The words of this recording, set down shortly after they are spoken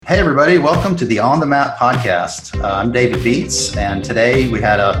Hey, everybody, welcome to the On the Map podcast. I'm David Beats, and today we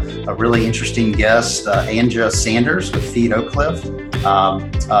had a really interesting guest, Anja Sanders with Feed Oak Cliff.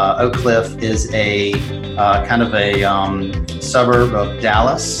 Oak Cliff is a kind of a suburb of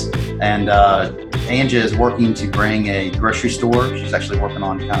Dallas, and Anja is working to bring a grocery store. She's actually working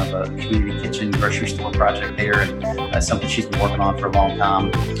on kind of a community kitchen grocery store project there, and that's something she's been working on for a long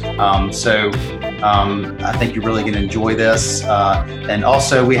time. I think you're really going to enjoy this. And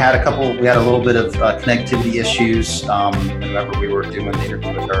also, we had a little bit of connectivity issues whenever we were doing the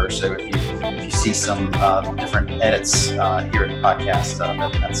interview with her. So if you see some different edits here in the podcast,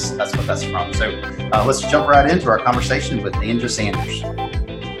 that's what that's from. So let's jump right into our conversation with Anja Sanders.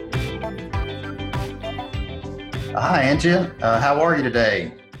 Hi, Anja. How are you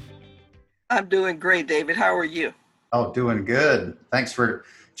today? I'm doing great, David. How are you? Oh, doing good. Thanks for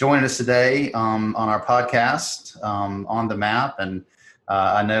joining us today on our podcast, On the Map. And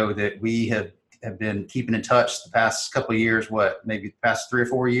I know that we have been keeping in touch the past couple of years, maybe the past 3 or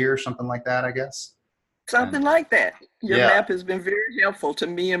 4 years, something like that, I guess. Something like that. Your map has been very helpful to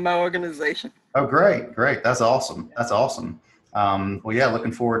me and my organization. Oh, great. That's awesome.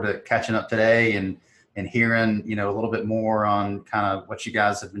 Looking forward to catching up today and hearing, a little bit more on kind of what you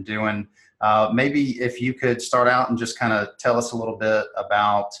guys have been doing. Maybe if you could start out and just kind of tell us a little bit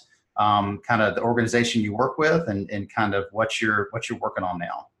about kind of the organization you work with and kind of what you're working on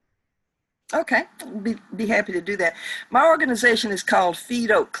now. Okay, be happy to do that. My organization is called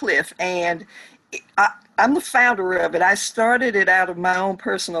Feed Oak Cliff, and I'm the founder of it. I started it out of my own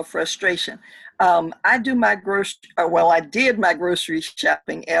personal frustration. I did my grocery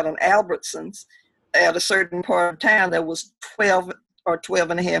shopping at an Albertsons at a certain part of town that was 12 or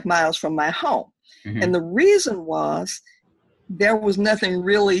 12 and a half miles from my home. Mm-hmm. And the reason was there was nothing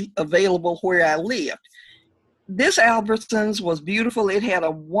really available where I lived. This Albertsons was beautiful. It had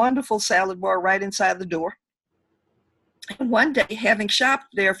a wonderful salad bar right inside the door. And one day, having shopped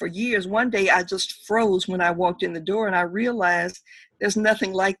there for years, one day I just froze when I walked in the door, and I realized there's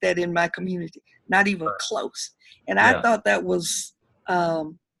nothing like that in my community, not even close. And I thought that was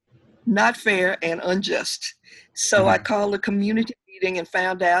not fair and unjust. So I called a community meeting and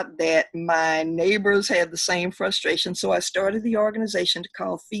found out that my neighbors had the same frustration. So I started the organization to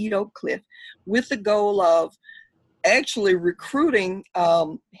call Feed Oak Cliff with the goal of actually recruiting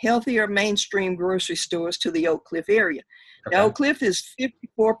healthier mainstream grocery stores to the Oak Cliff area. Okay. Now, Oak Cliff is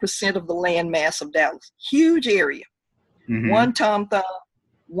 54% of the land mass of Dallas. Huge area. Mm-hmm. One Tom Thumb,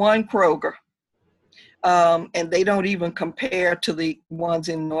 one Kroger. And they don't even compare to the ones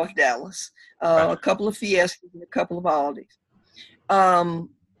in North Dallas. A couple of Fiestas and a couple of Aldis.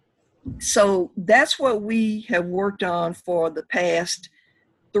 So that's what we have worked on for the past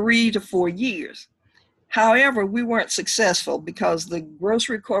 3 to 4 years. However, we weren't successful because the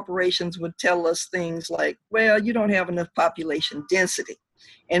grocery corporations would tell us things like, well, you don't have enough population density.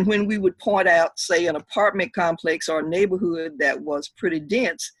 And when we would point out, say, an apartment complex or a neighborhood that was pretty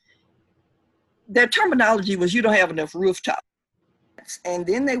dense, their terminology was, you don't have enough rooftops. And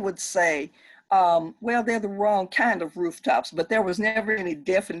then they would say, well, they're the wrong kind of rooftops, but there was never any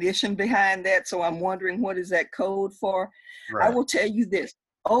definition behind that. So I'm wondering, what is that code for? Right. I will tell you this,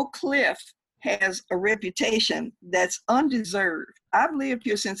 Oak Cliff has a reputation that's undeserved. I've lived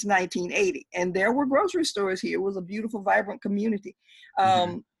here since 1980, and there were grocery stores here. It was a beautiful, vibrant community.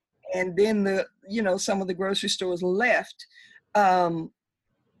 And then some of the grocery stores left.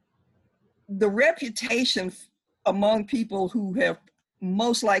 The reputation among people who have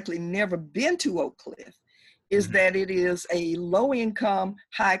most likely never been to Oak Cliff is that it is a low-income,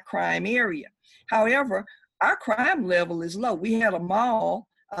 high-crime area. However, our crime level is low. We had a mall,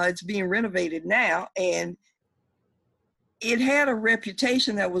 it's being renovated now, and it had a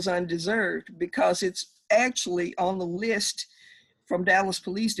reputation that was undeserved because it's actually on the list from Dallas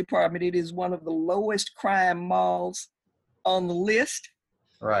Police Department. It is one of the lowest crime malls on the list.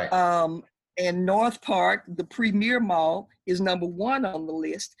 Right. And North Park, the Premier Mall, is number 1 on the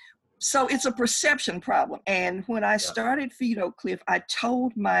list. So it's a perception problem. And when I started Feed Oak Cliff, I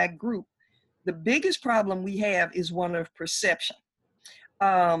told my group, the biggest problem we have is one of perception.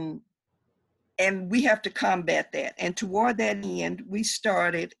 And we have to combat that. And toward that end, we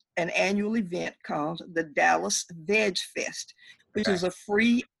started an annual event called the Dallas Veg Fest, which is a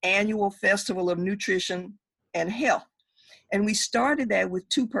free annual festival of nutrition and health. And we started that with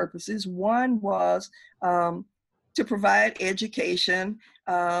 2 purposes. One was to provide education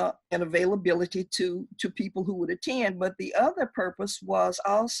and availability to people who would attend. But the other purpose was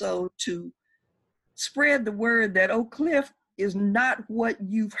also to spread the word that Oak Cliff is not what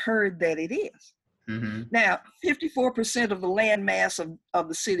you've heard that it is. Mm-hmm. Now, 54% of the land mass of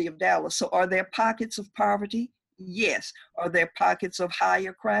the city of Dallas. So are there pockets of poverty? Yes. Are there pockets of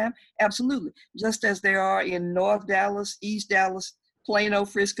higher crime? Absolutely. Just as there are in North Dallas, East Dallas, Plano,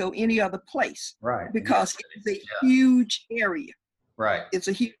 Frisco, any other place. Right. Because it's a huge area. Right. It's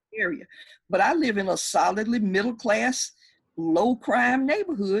a huge area. But I live in a solidly middle class, low crime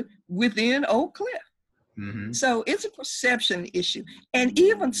neighborhood within Oak Cliff. Mm-hmm. So it's a perception issue. And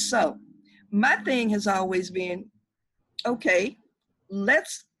even so, my thing has always been, okay,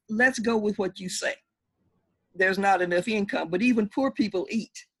 let's go with what you say. There's not enough income, but even poor people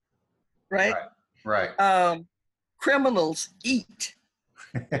eat, right? Right. Criminals eat,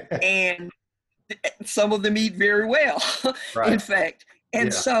 and some of them eat very well, Right. in fact.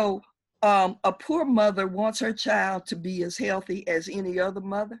 And so a poor mother wants her child to be as healthy as any other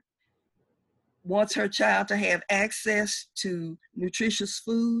mother, wants her child to have access to nutritious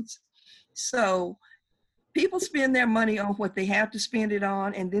foods. So people spend their money on what they have to spend it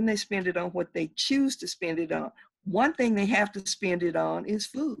on, and then they spend it on what they choose to spend it on. One thing they have to spend it on is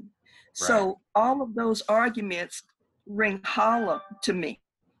food. Right. So all of those arguments ring hollow to me.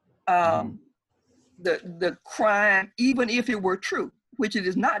 The crime, even if it were true, which it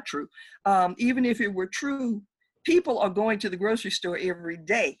is not true, even if it were true, people are going to the grocery store every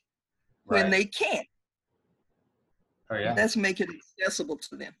day when they can. Oh, yeah. Let's make it accessible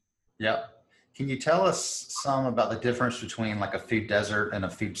to them. Yep. Can you tell us some about the difference between like a food desert and a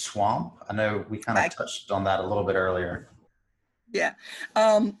food swamp? I know we kind of touched on that a little bit earlier. Yeah.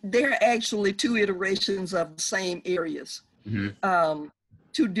 There are actually two iterations of the same areas,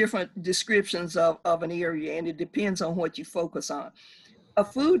 two different descriptions of an area, and it depends on what you focus on. A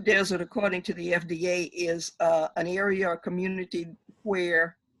food desert, according to the FDA, is an area or community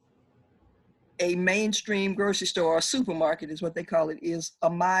where a mainstream grocery store or supermarket is what they call it, is a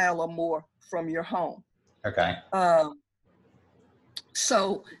mile or more from your home. Okay.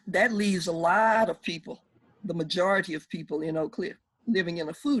 So that leaves a lot of people, the majority of people in Oak Cliff, living in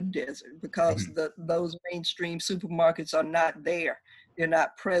a food desert because those mainstream supermarkets are not there. They're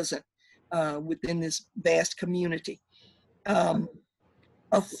not present within this vast community.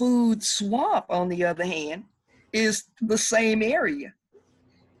 A food swamp, on the other hand, is the same area,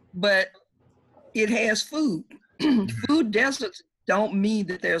 but it has food. Food deserts don't mean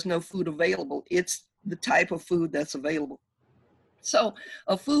that there's no food available. It's the type of food that's available. So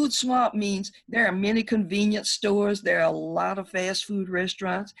a food swamp means there are many convenience stores. There are a lot of fast food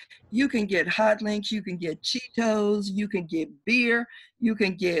restaurants. You can get hot links. You can get Cheetos. You can get beer. You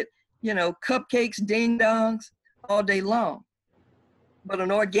can get, cupcakes, ding dongs all day long. But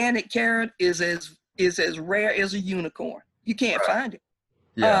an organic carrot is as rare as a unicorn. You can't find it.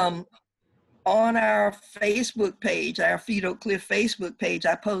 Yeah. On our Facebook page, our Feed Oak Cliff Facebook page,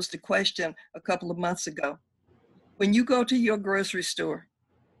 I posed a question a couple of months ago. When you go to your grocery store,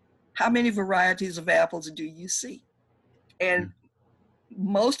 how many varieties of apples do you see? And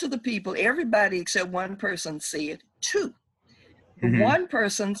most of the people, everybody except one person, said 2. The one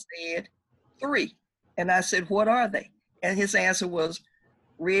person said 3. And I said, what are they? And his answer was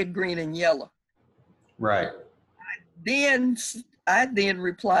red, green, and yellow. Right. I then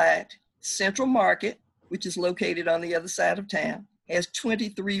replied, Central Market, which is located on the other side of town, has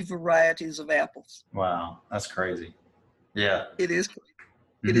 23 varieties of apples. Wow, that's crazy. Yeah. It is crazy.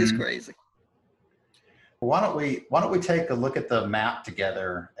 It is crazy. Why don't we take a look at the map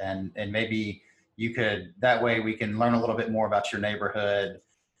together, and maybe you could, that way we can learn a little bit more about your neighborhood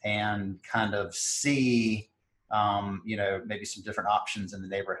and kind of see maybe some different options in the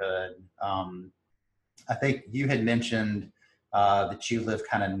neighborhood. I think you had mentioned that you live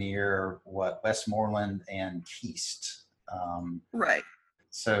kind of near Westmoreland and Keast. Right.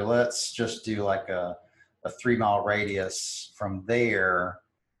 So let's just do like a 3-mile radius from there,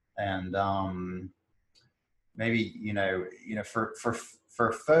 and maybe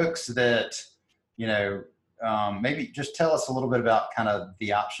for folks that maybe just tell us a little bit about kind of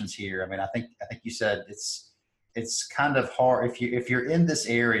the options here. I mean, I think you said it's kind of hard if you're in this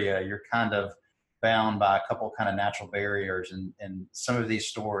area, you're kind of bound by a couple kind of natural barriers, and some of these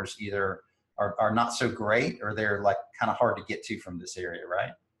stores either are not so great or they're like kind of hard to get to from this area,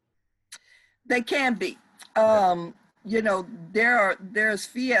 right? They can be. There's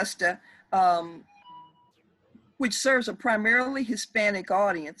Fiesta, which serves a primarily Hispanic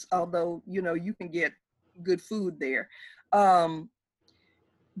audience, although, you can get good food there. But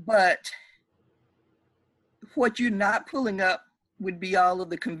what you're not pulling up would be all of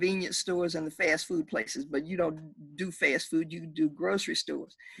the convenience stores and the fast food places, but you don't do fast food, you do grocery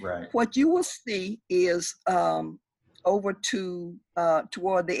stores. Right. What you will see is over to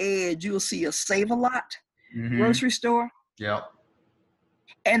toward the edge, you'll see a Save-A-Lot grocery store. Yep.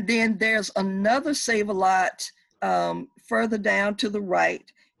 And then there's another Save-A-Lot further down to the right.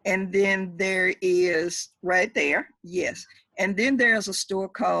 And then there is right there, yes. And then there's a store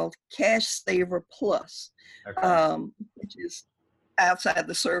called Cash Saver Plus, which is outside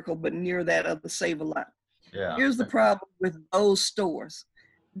the circle, but near that other Save-A-Lot. Yeah. Here's the problem with those stores.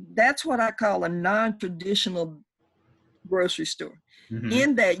 That's what I call a non-traditional grocery store,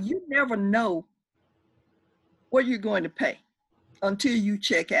 in that you never know what you're going to pay until you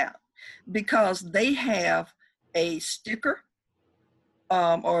check out, because they have a sticker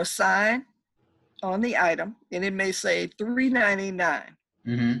or a sign on the item, and it may say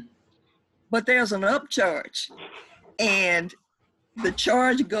 $3.99. But there's an upcharge, and the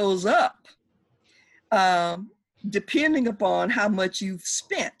charge goes up depending upon how much you've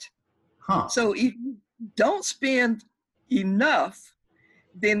spent. So if you don't spend enough,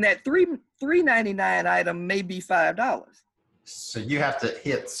 then that $3.99 item may be $5. So you have to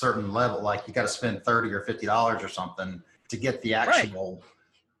hit certain level, like you got to spend $30 or $50 or something to get the actual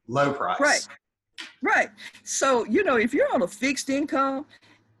low price. Right. So, if you're on a fixed income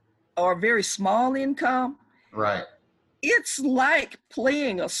or a very small income, it's like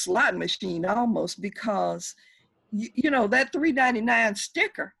playing a slot machine almost, because that $3.99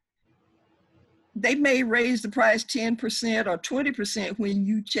 sticker, they may raise the price 10% or 20% when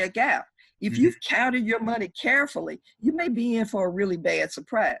you check out. If you've counted your money carefully, you may be in for a really bad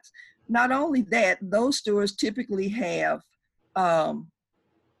surprise. Not only that, those stores typically have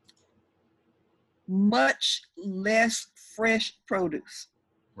much less fresh produce.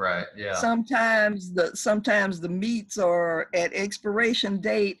 Right. Yeah. Sometimes the meats are at expiration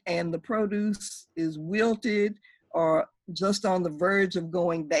date and the produce is wilted or just on the verge of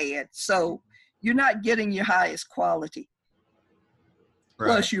going bad. So you're not getting your highest quality.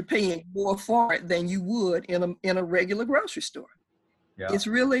 Plus, you're paying more for it than you would in a regular grocery store. Yeah. It's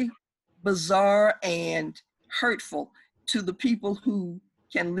really bizarre and hurtful to the people who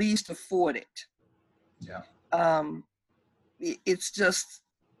can least afford it. Yeah. It's just,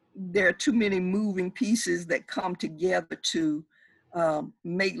 there are too many moving pieces that come together to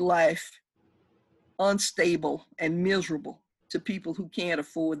make life unstable and miserable to people who can't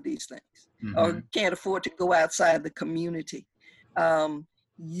afford these things or can't afford to go outside the community.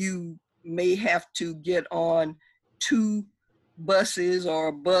 You may have to get on 2 buses or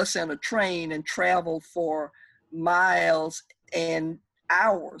a bus and a train and travel for miles and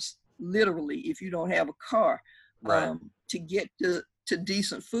hours, literally, if you don't have a car, to get to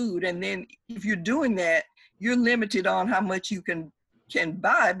decent food. And then if you're doing that, you're limited on how much you can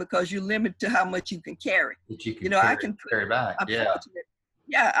buy, because you're limited to how much you can carry. I can carry back.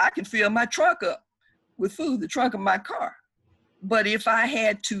 I can fill my truck up with food, the trunk of my car. But if I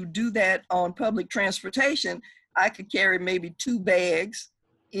had to do that on public transportation, I could carry maybe 2 bags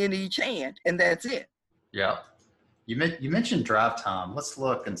in each hand, and that's it. Yeah. You mentioned drive time. Let's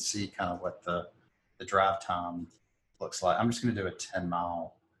look and see kind of what the drive time looks like. I'm just going to do a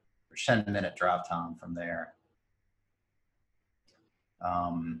 10-mile or 10-minute drive time from there.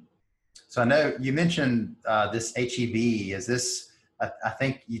 So I know you mentioned this HEB. Is this? I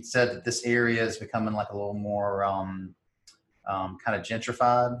think you said that this area is becoming like a little more kind of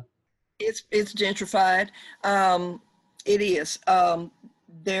gentrified. It's gentrified. It is.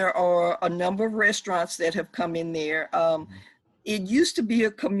 There are a number of restaurants that have come in there. It used to be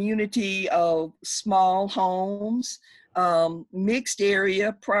a community of small homes, mixed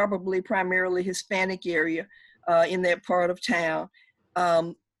area, probably primarily Hispanic area in that part of town.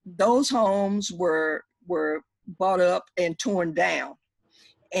 Those homes were bought up and torn down.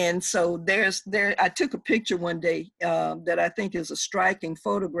 And so I took a picture one day that I think is a striking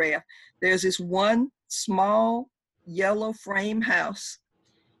photograph. There's this one small yellow frame house,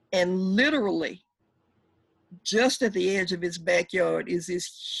 and literally just at the edge of its backyard is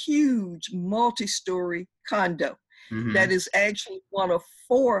this huge multi-story condo that is actually one of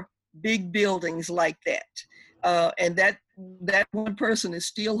 4 big buildings like that. And that one person is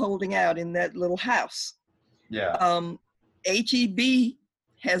still holding out in that little house. Yeah. HEB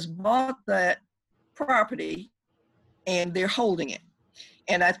has bought that property and they're holding it.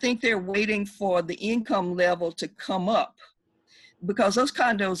 And I think they're waiting for the income level to come up, because those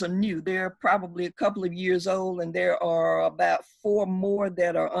condos are new. They're probably a couple of years old, and there are about 4 more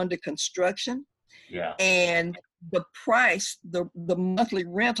that are under construction. Yeah. And the price, the monthly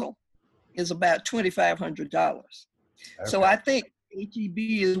rental is about $2,500. Okay. So I think HEB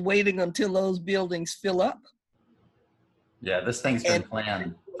is waiting until those buildings fill up. Yeah, this thing's been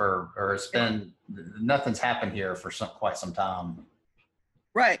planned or it's been, nothing's happened here for quite some time.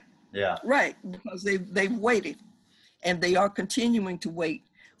 Right. Yeah. Right. Because they've waited, and they are continuing to wait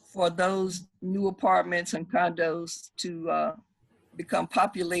for those new apartments and condos to become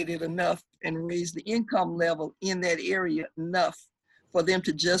populated enough and raise the income level in that area enough for them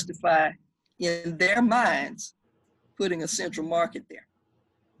to justify, in their minds, putting a central market there.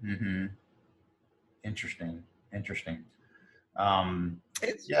 Mm-hmm. Interesting. It's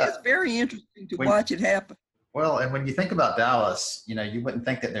very interesting to watch it happen. Well, and when you think about Dallas, you wouldn't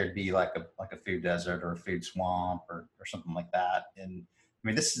think that there'd be like a food desert or a food swamp or something like that. And I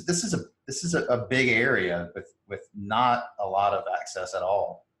mean, this is a big area with not a lot of access at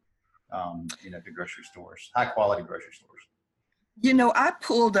all, to grocery stores, high quality grocery stores. I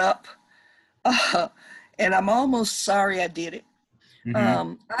pulled up, and I'm almost sorry I did it.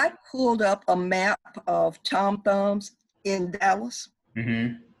 Mm-hmm. I pulled up a map of Tom Thumbs in Dallas.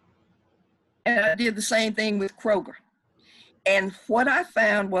 Mm-hmm. And I did the same thing with Kroger. And what I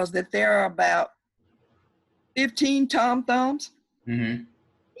found was that there are about 15 Tom Thumbs mm-hmm.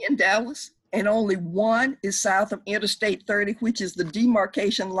 in Dallas, and only one is south of Interstate 30, which is the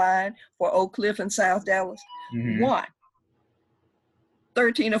demarcation line for Oak Cliff and South Dallas. Mm-hmm. One.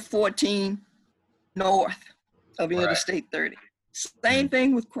 13 or 14 north of Interstate 30. Same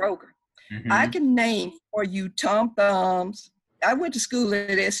thing with Kroger. Mm-hmm. I can name for you Tom Thumbs. I went to school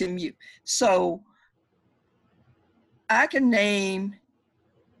at SMU, so I can name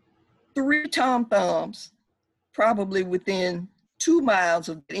 3 Tom Thumbs probably within 2 miles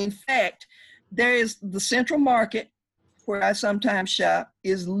of it. In fact, there is the Central Market where I sometimes shop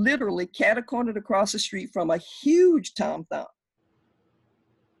is literally cat-a-cornered across the street from a huge Tom Thumb.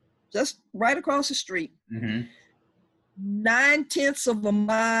 Just right across the street. Mm-hmm. 9/10 of a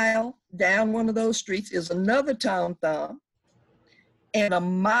mile down one of those streets is another Tom Thumb. And a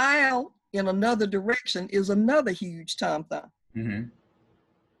mile in another direction is another huge Tom Thumb. Mm-hmm.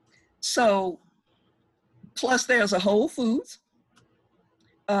 So, plus there's a Whole Foods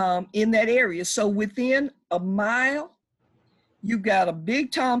in that area. So within a mile, you've got a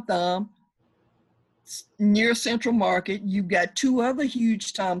big Tom Thumb near Central Market. You've got 2 other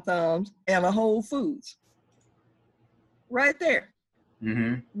huge Tom Thumbs and a Whole Foods. Right there.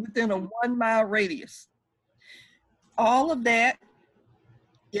 Mm-hmm. Within a 1 mile radius. All of that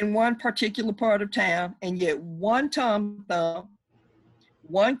in one particular part of town, and yet 1 Tom Thumb,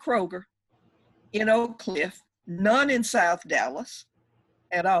 1 Kroger in Oak Cliff, none in South Dallas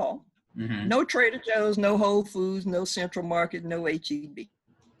at all. Mm-hmm. No Trader Joe's, no Whole Foods, no Central Market, no H-E-B.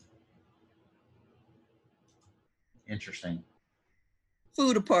 Interesting.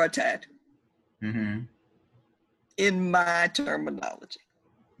 Food apartheid. Mm-hmm. In my terminology.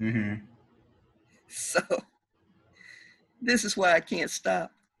 Mm-hmm. So this is why I can't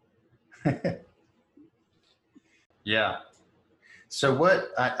stop. Yeah. So what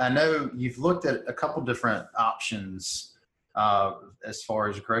I know you've looked at a couple different options as far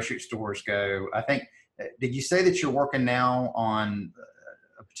as grocery stores go. I think, did you say that you're working now on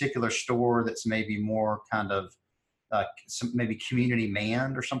a particular store that's maybe more kind of maybe community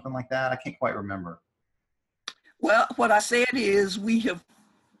manned or something like that? I can't quite remember. Well, what I said is we have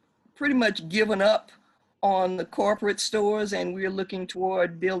pretty much given up on the corporate stores, and we're looking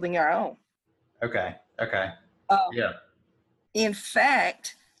toward building our own. Okay. Yeah. In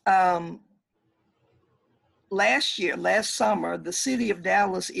fact, last summer, the city of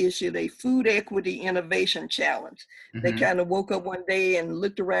Dallas issued a food equity innovation challenge. Mm-hmm. They kind of woke up one day and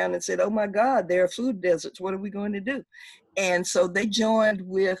looked around and said, oh my God, there are food deserts. What are we going to do? And so they joined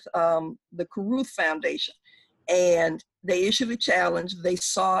with the Caruth Foundation, and they issued a challenge. They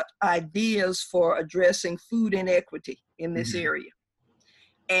sought ideas for addressing food inequity in this mm-hmm. area.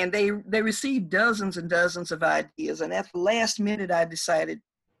 And they received dozens and dozens of ideas. And at the last minute, I decided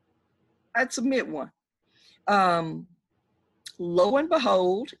I'd submit one. Lo and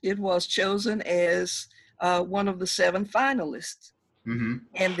behold, it was chosen as one of the 7 finalists. Mm-hmm.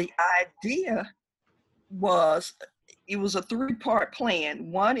 And the idea was, it was a 3-part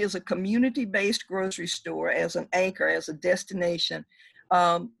plan. One is a community-based grocery store as an anchor, as a destination,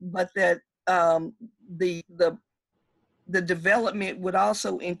 but that the development would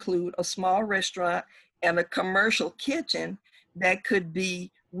also include a small restaurant and a commercial kitchen that could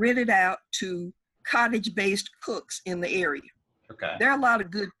be rented out to cottage-based cooks in the area. Okay. There are a lot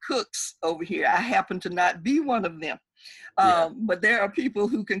of good cooks over here. I happen to not be one of them. But there are people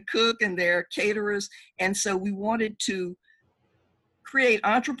who can cook, and there are caterers. And so we wanted to create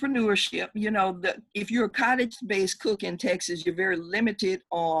entrepreneurship. You know, if you're a cottage-based cook in Texas, you're very limited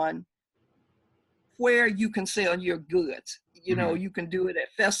on where you can sell your goods. You know, you can do it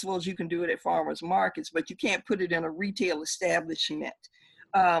at festivals, you can do it at farmers markets, but you can't put it in a retail establishment.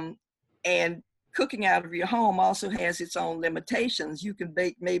 And cooking out of your home also has its own limitations. You can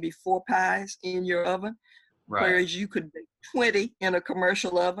bake maybe 4 pies in your oven, whereas you could bake 20 in a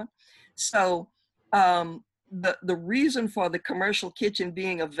commercial oven. So the reason for the commercial kitchen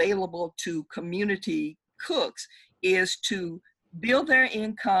being available to community cooks is to build their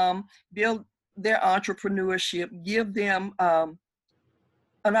income, build their entrepreneurship, give them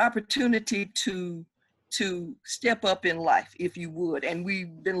an opportunity to step up in life, if you would. And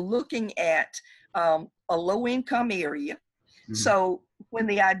we've been looking at a low-income area. So when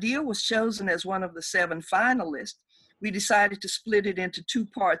the idea was chosen as one of the 7 finalists, we decided to split it into 2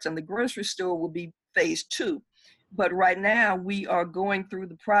 parts, and the grocery store will be phase 2. But right now we are going through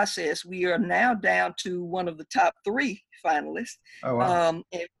the process. We are now down to one of the top 3 finalists. Oh, wow.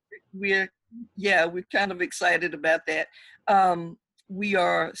 And we're kind of excited about that. We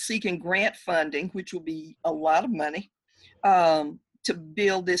are seeking grant funding, which will be a lot of money, to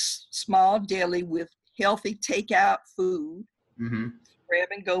build this small deli with healthy takeout food, grab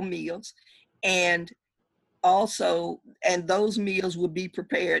and go meals, and those meals will be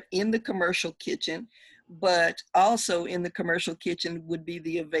prepared in the commercial kitchen, but also in the commercial kitchen would be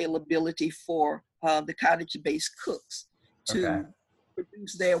the availability for the cottage-based cooks to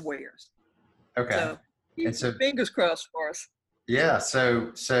produce their wares. Okay. So fingers crossed for us. Yeah.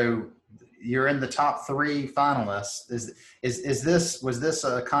 So you're in the top 3 finalists. Was this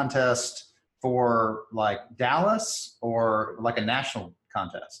a contest for like Dallas or like a national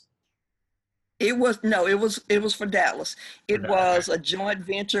contest? It was for Dallas. It was a joint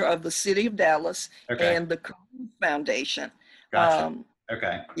venture of the city of Dallas and the Cahoon Foundation. Gotcha.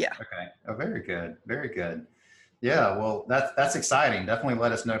 Okay. Yeah. Okay. Oh, very good. Very good. Yeah. Well, that's exciting. Definitely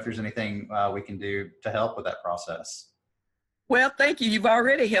let us know if there's anything we can do to help with that process. Well, thank you. You've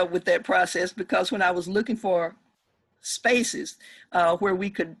already helped with that process, because when I was looking for spaces where we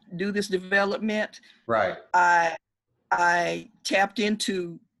could do this development, I tapped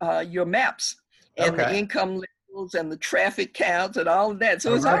into your maps and the income levels and the traffic counts and all of that.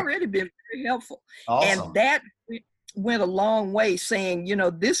 So it's already been very helpful. Awesome. And that went a long way, saying, you know,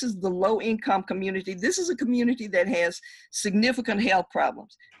 this is the low income community. This is a community that has significant health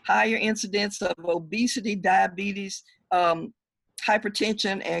problems, higher incidence of obesity, diabetes,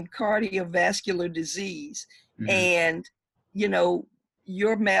 hypertension, and cardiovascular disease. And, you know,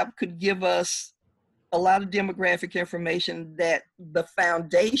 your map could give us a lot of demographic information that the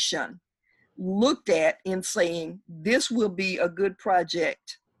foundation looked at in saying, this will be a good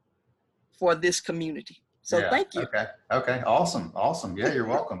project for this community. So thank you. Okay. Awesome. Yeah, you're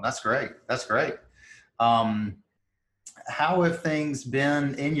welcome. That's great. How have things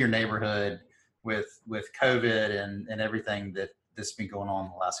been in your neighborhood with COVID and everything that's been going on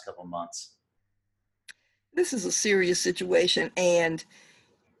in the last couple of months? This is a serious situation, and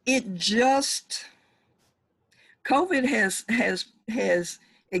COVID has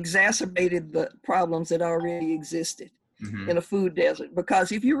exacerbated the problems that already existed in a food desert.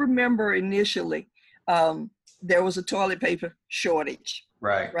 Because if you remember initially, there was a toilet paper shortage.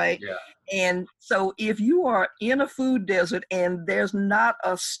 Right. Yeah. And so if you are in a food desert and there's not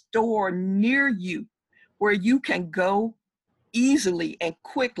a store near you where you can go easily and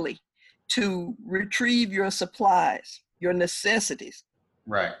quickly to retrieve your supplies, your necessities,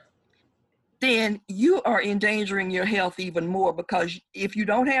 then you are endangering your health even more, because if you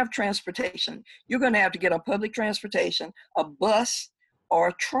don't have transportation, you're going to have to get on public transportation, a bus or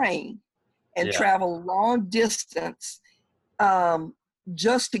a train, and travel long distance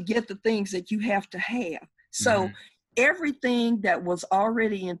just to get the things that you have to have. So everything that was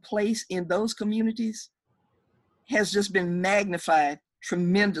already in place in those communities has just been magnified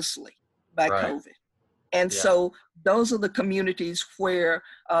tremendously by COVID. And so those are the communities where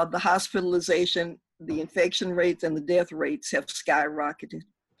the hospitalization, the infection rates, and the death rates have skyrocketed,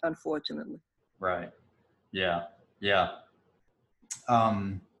 unfortunately. Right. Yeah.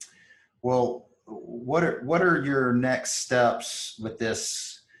 Well, what are your next steps with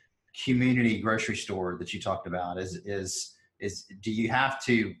this community grocery store that you talked about? Do you have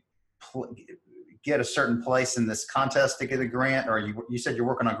to get a certain place in this contest to get a grant, or you said you're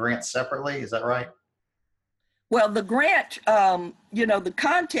working on grants separately? Is that right? Well, the grant, the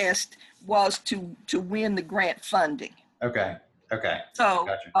contest was to win the grant funding. Okay. So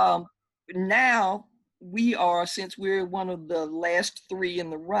gotcha. Now we are, since we're one of the last 3 in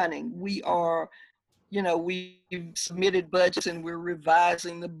the running, we are we've submitted budgets and we're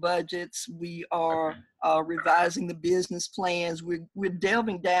revising the budgets. We are revising the business plans. We're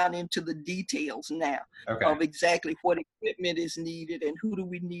delving down into the details now of exactly what equipment is needed and who do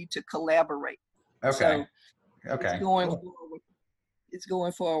we need to collaborate. So it's going forward. It's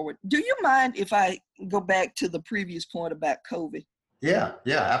going forward. Do you mind if I go back to the previous point about COVID? Yeah,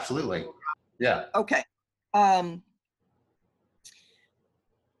 absolutely. Yeah. Okay.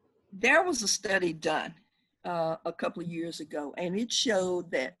 There was a study done a couple of years ago, and it showed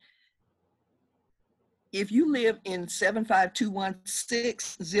that if you live in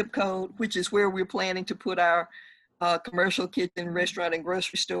 75216 zip code, which is where we're planning to put our commercial kitchen, restaurant, and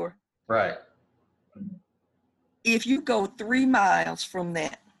grocery store. Right. If you go 3 miles from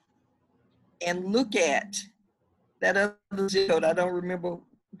that and look at that other zip code, I don't remember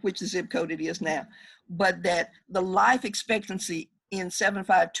which zip code it is now, but that the life expectancy in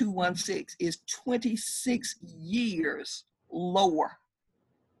 75216 is 26 years lower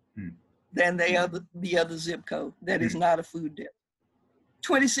than the other zip code that is not a food desert.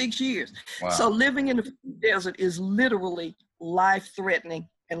 26 years. Wow. So living in a food desert is literally life-threatening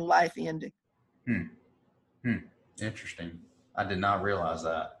and life-ending. Interesting. I did not realize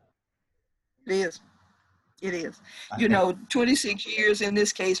that. It is. It is. 26 years in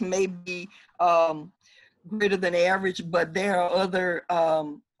this case may be greater than average, but there are other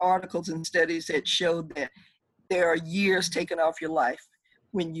articles and studies that show that there are years taken off your life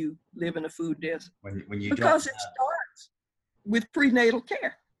when you live in a food desert. Because it starts with prenatal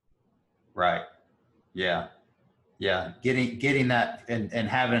care. Right. Yeah. Getting that and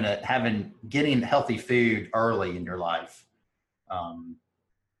getting healthy food early in your life,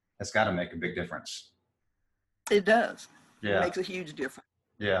 that's got to make a big difference. It does. Yeah. It makes a huge difference.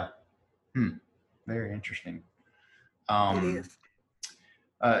 Yeah. Very interesting. It is.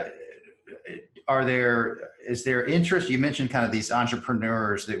 Is there interest? You mentioned kind of these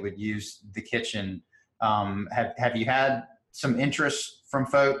entrepreneurs that would use the kitchen. Have you had some interest from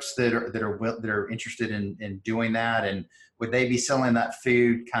folks that are interested in doing that? And would they be selling that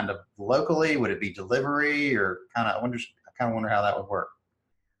food kind of locally? Would it be delivery, or I wonder how that would work?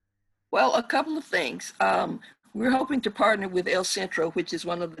 Well, a couple of things. We're hoping to partner with El Centro, which is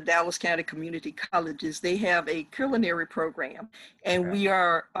one of the Dallas County community colleges. They have a culinary program, and we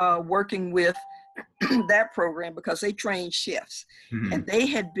are working with that program because they train chefs, and they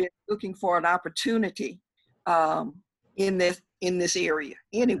had been looking for an opportunity in this area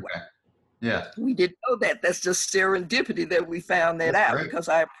anyway. Yeah, we didn't know that. That's just serendipity that we found that out. Great. Because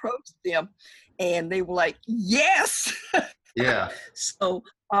I approached them, and they were like, "Yes." Yeah. So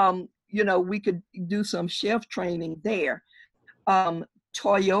we could do some chef training there.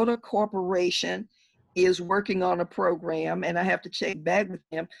 Toyota Corporation is working on a program, and I have to check back with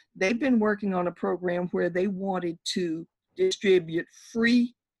them. They've been working on a program where they wanted to distribute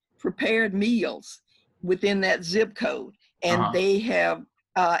free prepared meals within that zip code. And they have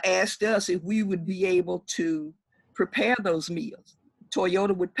asked us if we would be able to prepare those meals.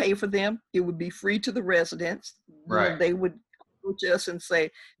 Toyota would pay for them. It would be free to the residents. Right. They would approach us and say,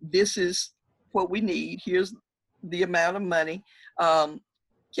 this is what we need. Here's the amount of money.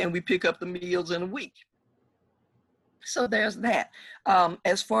 Can we pick up the meals in a week? So there's that.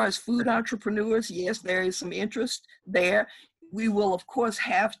 As far as food entrepreneurs, yes, there is some interest there. We will, of course,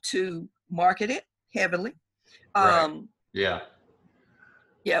 have to market it heavily. Right. Yeah.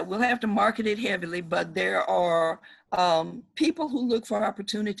 Yeah, we'll have to market it heavily, but there are people who look for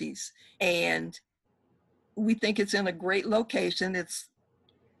opportunities, and we think it's in a great location. It's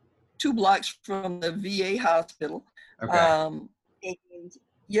 2 blocks from the VA hospital. Okay. And,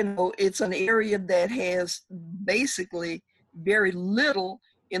 it's an area that has basically very little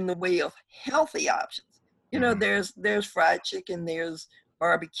in the way of healthy options. There's fried chicken, there's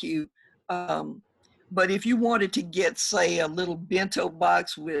barbecue. But if you wanted to get, say, a little bento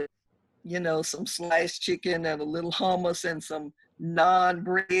box with, some sliced chicken and a little hummus and some naan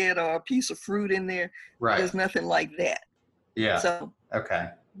bread or a piece of fruit in there, right, there's nothing like that. Yeah. So okay,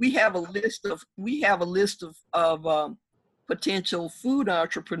 we have a list of potential food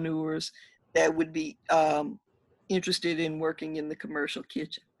entrepreneurs that would be interested in working in the commercial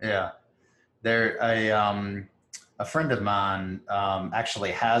kitchen. Yeah, a friend of mine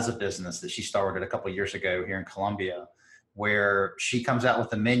actually has a business that she started a couple of years ago here in Columbia, where she comes out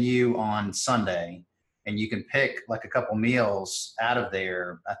with a menu on Sunday, and you can pick like a couple meals out of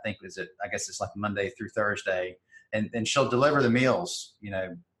there. I guess it's like Monday through Thursday, and she'll deliver the meals,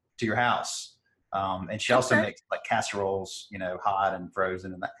 to your house. And she also makes like casseroles, hot and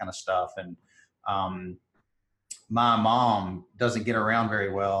frozen and that kind of stuff. And my mom doesn't get around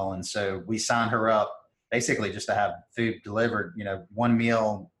very well, and so we signed her up basically just to have food delivered, one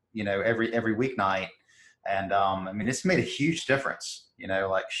meal, every weeknight. And I mean, it's made a huge difference.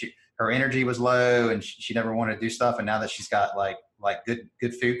 Like her energy was low, and she never wanted to do stuff. And now that she's got like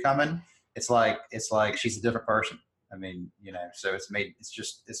good food coming, it's like she's a different person. I mean, so it's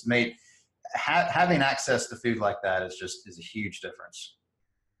made having access to food like that is a huge difference.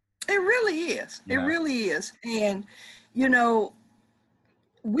 It really is. It really is. And,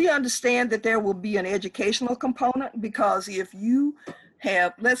 we understand that there will be an educational component, because if you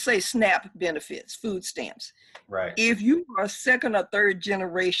have, let's say, SNAP benefits, food stamps, right? If you are second or third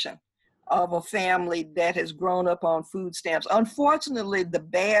generation of a family that has grown up on food stamps, unfortunately, the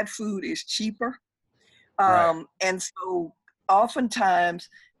bad food is cheaper. Right. And so oftentimes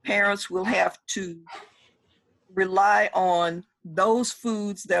parents will have to rely on those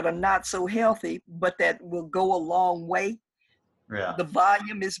foods that are not so healthy, but that will go a long way. Yeah. The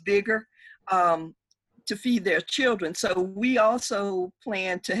volume is bigger to feed their children. So we also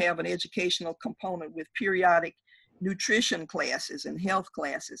plan to have an educational component with periodic nutrition classes and health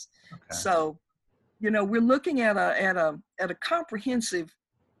classes. Okay. So, we're looking at a comprehensive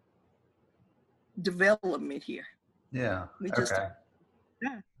development here. Yeah. Okay.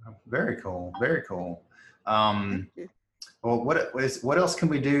 Yeah. Very cool. Very cool. Well, what else can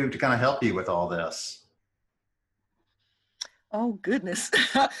we do to kind of help you with all this? Oh, goodness.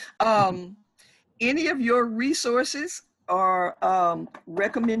 Any of your resources or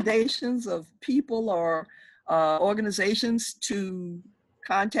recommendations of people or organizations to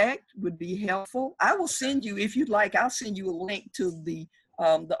contact would be helpful. I will send you, if you'd like, I'll send you a link to the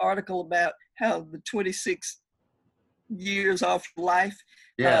article about how the 26 years off life.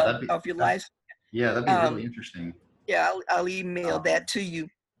 Yeah, life. Yeah, that'd be really interesting. Yeah, I'll email that to you.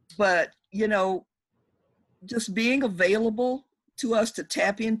 But, just being available to us to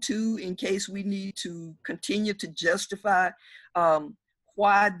tap into in case we need to continue to justify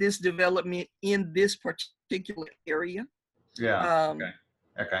why this development in this particular area. Yeah.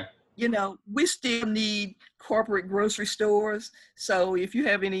 Okay. We still need corporate grocery stores. So if you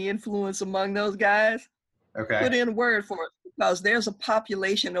have any influence among those guys, put in a word for it, because there's a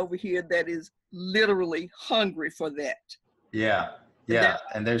population over here that is literally hungry for that. Yeah. Yeah.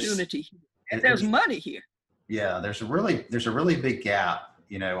 And there's opportunity here. And there's money here. Yeah, there's a really big gap,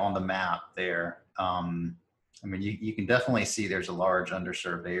 on the map there. I mean, you can definitely see there's a large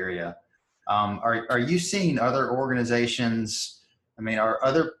underserved area. Are you seeing other organizations? I mean,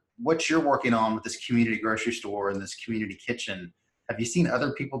 what you're working on with this community grocery store and this community kitchen? Have you seen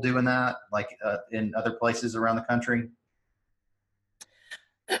other people doing that, like in other places around the country?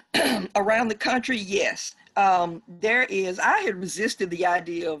 Around the country, yes. I had resisted the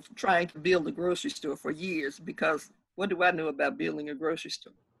idea of trying to build a grocery store for years, because what do I know about building a grocery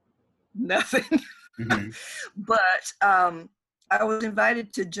store? Nothing. Mm-hmm. But I was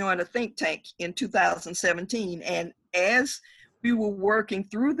invited to join a think tank in 2017. And as we were working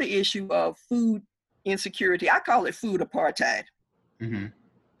through the issue of food insecurity, I call it food apartheid. Mm-hmm.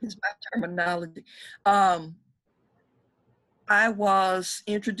 Is my terminology. I was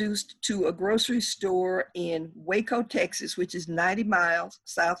introduced to a grocery store in Waco, Texas, which is 90 miles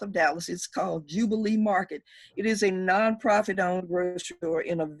south of Dallas. It's called Jubilee Market. It is a nonprofit-owned grocery store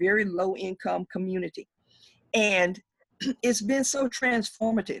in a very low-income community. And it's been so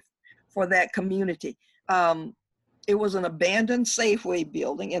transformative for that community. It was an abandoned Safeway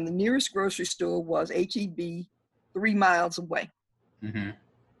building, and the nearest grocery store was H-E-B 3 miles away. Mm-hmm.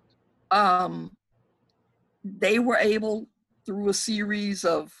 They were able, through a series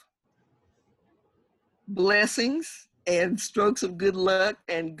of blessings and strokes of good luck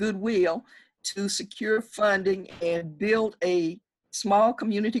and goodwill, to secure funding and build a small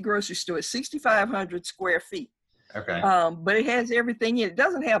community grocery store at 6,500 square feet. Okay. But it has everything in it. It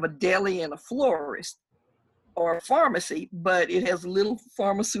doesn't have a deli and a florist or a pharmacy, but it has a little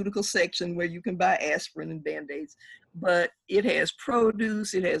pharmaceutical section where you can buy aspirin and Band-Aids. But it has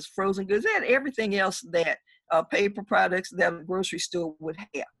produce, it has frozen goods, and everything else that paper products that a grocery store would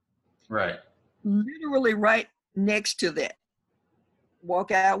have. Right. Literally right next to that,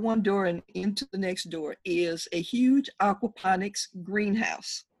 walk out one door and into the next door, is a huge aquaponics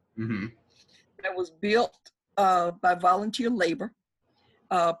greenhouse. Mm-hmm. That was built by volunteer labor.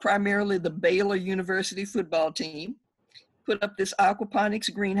 Primarily the Baylor University football team put up this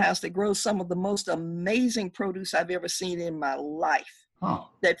aquaponics greenhouse that grows some of the most amazing produce I've ever seen in my life.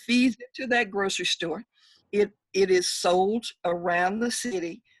 That feeds into that grocery store. It is sold around the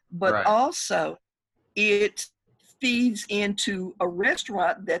city, but also it feeds into a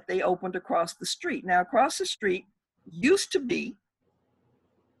restaurant that they opened across the street. Now, across the street used to be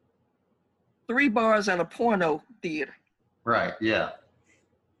 3 bars and a porno theater. Right. Yeah.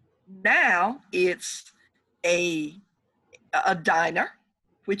 Now it's a diner,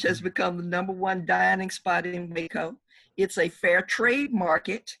 which has become the #1 dining spot in Waco. It's a fair trade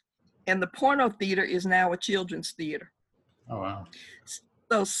market, and the porno theater is now a children's theater. Oh, wow.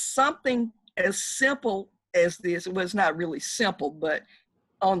 So something as simple as this, well, it's not really simple, but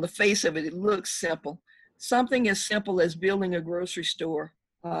on the face of it, it looks simple. Something as simple as building a grocery store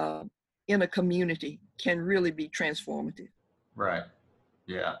in a community can really be transformative. Right.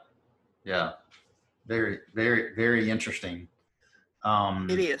 Yeah. Yeah. Very, very, very interesting.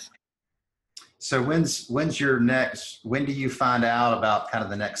 It is. So when's your next? When do you find out about kind of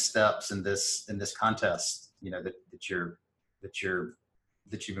the next steps in this contest? You know, that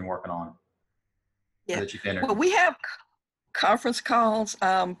you've been working on. Yeah. That you've entered. Well, we have conference calls.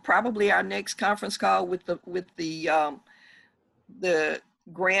 Probably our next conference call with the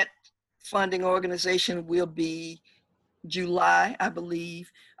grant funding organization will be July, I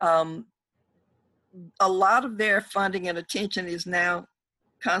believe. A lot of their funding and attention is now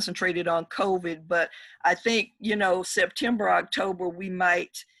concentrated on COVID, but I think, September, October, we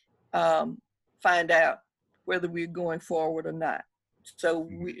might find out whether we're going forward or not. So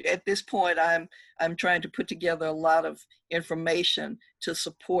at this point, I'm trying to put together a lot of information to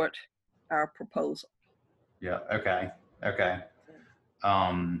support our proposal. Yeah. Okay.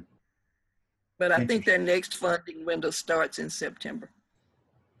 But I think their next funding window starts in September.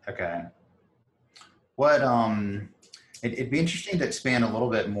 Okay. What it'd be interesting to expand a little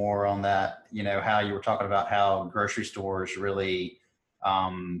bit more on that. How you were talking about how grocery stores really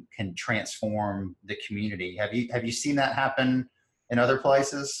can transform the community. Have you seen that happen in other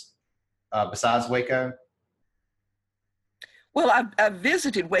places besides Waco? Well, I've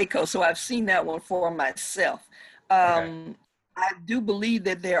visited Waco, so I've seen that one for myself. Okay. I do believe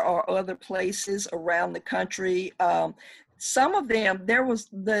that there are other places around the country. Some of them, there was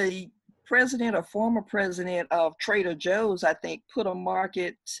the president or former president of Trader Joe's, I think, put a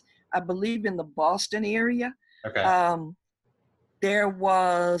market, I believe, in the Boston area. Okay. There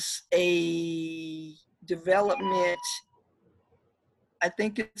was a development, I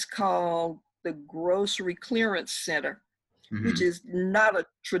think it's called the Grocery Clearance Center, which is not a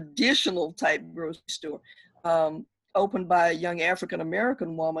traditional type grocery store, opened by a young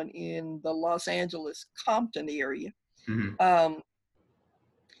African-American woman in the Los Angeles Compton area.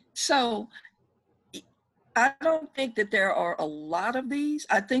 So I don't think that there are a lot of these.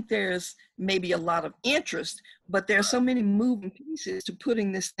 I think there's maybe a lot of interest, but there are so many moving pieces to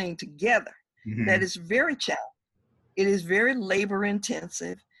putting this thing together that it's very challenging. It is very labor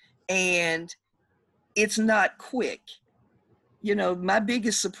intensive, and it's not quick. My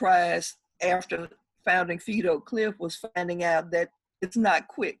biggest surprise after founding Feed Oak Cliff was finding out that it's not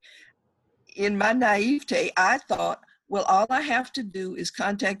quick. In my naivete, I thought, well, all I have to do is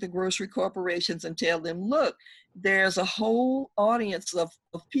contact the grocery corporations and tell them, look, there's a whole audience of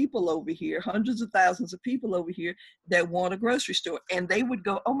people over here, hundreds of thousands of people over here that want a grocery store. And they would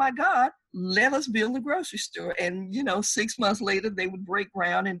go, oh my God, let us build a grocery store. And, 6 months later, they would break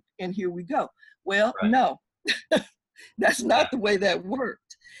ground and here we go. Well, Right. No, that's not the way that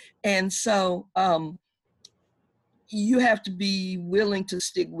worked. And so you have to be willing to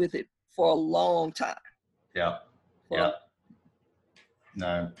stick with it for a long time. Yeah. Yeah.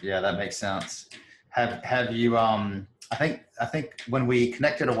 No. Yeah, that makes sense. Have you? I think when we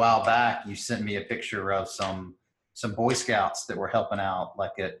connected a while back, you sent me a picture of some Boy Scouts that were helping out,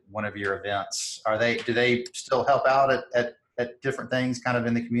 like at one of your events. Do they still help out at different things, kind of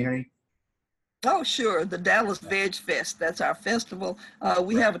in the community? Oh, sure. The Dallas Veg Fest. That's our festival.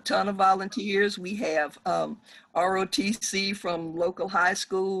 We have a ton of volunteers. We have ROTC from local high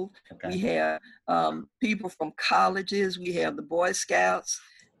school. Okay. We have people from colleges. We have the Boy Scouts.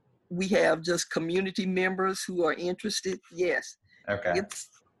 We have just community members who are interested. Yes. Okay.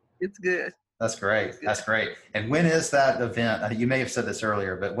 It's good. That's great. That's great. And when is that event? You may have said this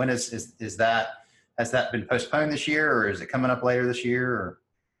earlier, but when is that? Has that been postponed this year, or is it coming up later this year? Or?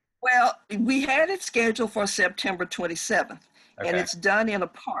 Well, we had it scheduled for September 27th, Okay. and it's done in a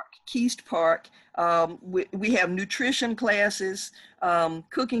park, Keast Park. We have nutrition classes,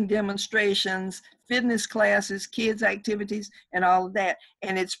 cooking demonstrations, fitness classes, kids activities, and all of that.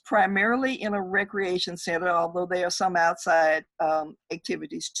 And it's primarily in a recreation center, although there are some outside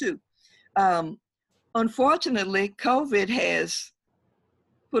activities too. Unfortunately, COVID has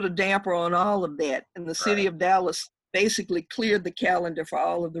put a damper on all of that, and the city of Dallas basically cleared the calendar for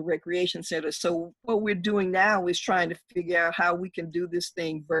all of the recreation centers. So what we're doing now is trying to figure out how we can do this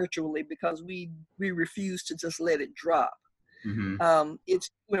thing virtually, because we refuse to just let it drop.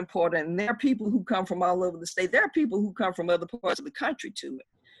 It's too important. And there are people who come from all over the state. There are people who come from other parts of the country to it.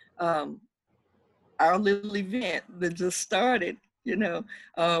 Our little event that just started,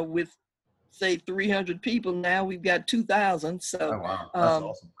 with say 300 people. Now we've got 2,000. So, oh, wow. That's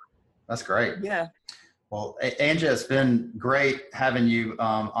awesome. That's great. Yeah. Well, Anja, it's been great having you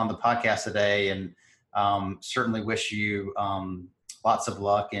on the podcast today, and certainly wish you lots of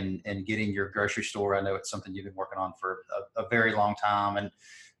luck in getting your grocery store. I know it's something you've been working on for a very long time, and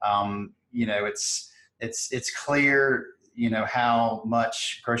it's clear how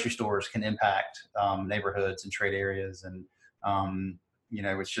much grocery stores can impact neighborhoods and trade areas, and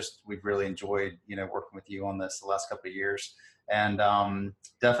it's just, we've really enjoyed working with you on this the last couple of years, and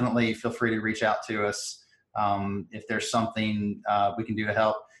definitely feel free to reach out to us if there's something we can do to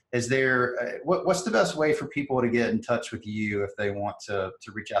help. Is there what's the best way for people to get in touch with you if they want to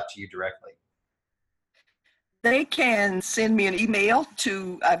reach out to you directly? They can send me an email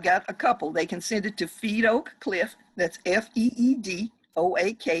to, I've got a couple. They can send it to Feed Oak Cliff, that's FeedOakCliff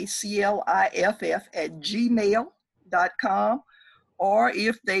 @gmail.com. Or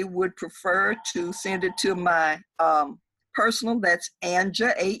if they would prefer to send it to my personal, that's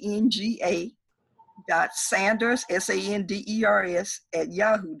Anja, ANGA, .Sanders, SANDERS,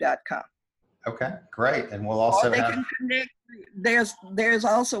 @yahoo.com. Okay, great. And we'll also can connect. There's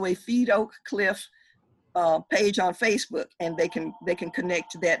also a Feed Oak Cliff page on Facebook, and they can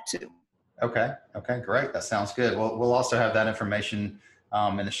connect to that too. Okay, great. That sounds good. We'll also have that information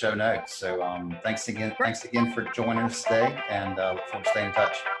in the show notes. So thanks again for joining us today, and look forward to staying in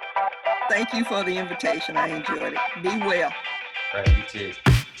touch. Thank you for the invitation. I enjoyed it. Be well. Great, you too.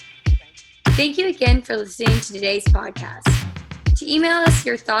 Thank you again for listening to today's podcast. To email us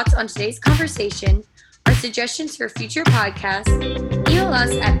your thoughts on today's conversation or suggestions for future podcasts, email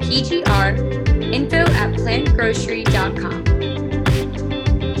us at pgrinfo@plantgrocery.com.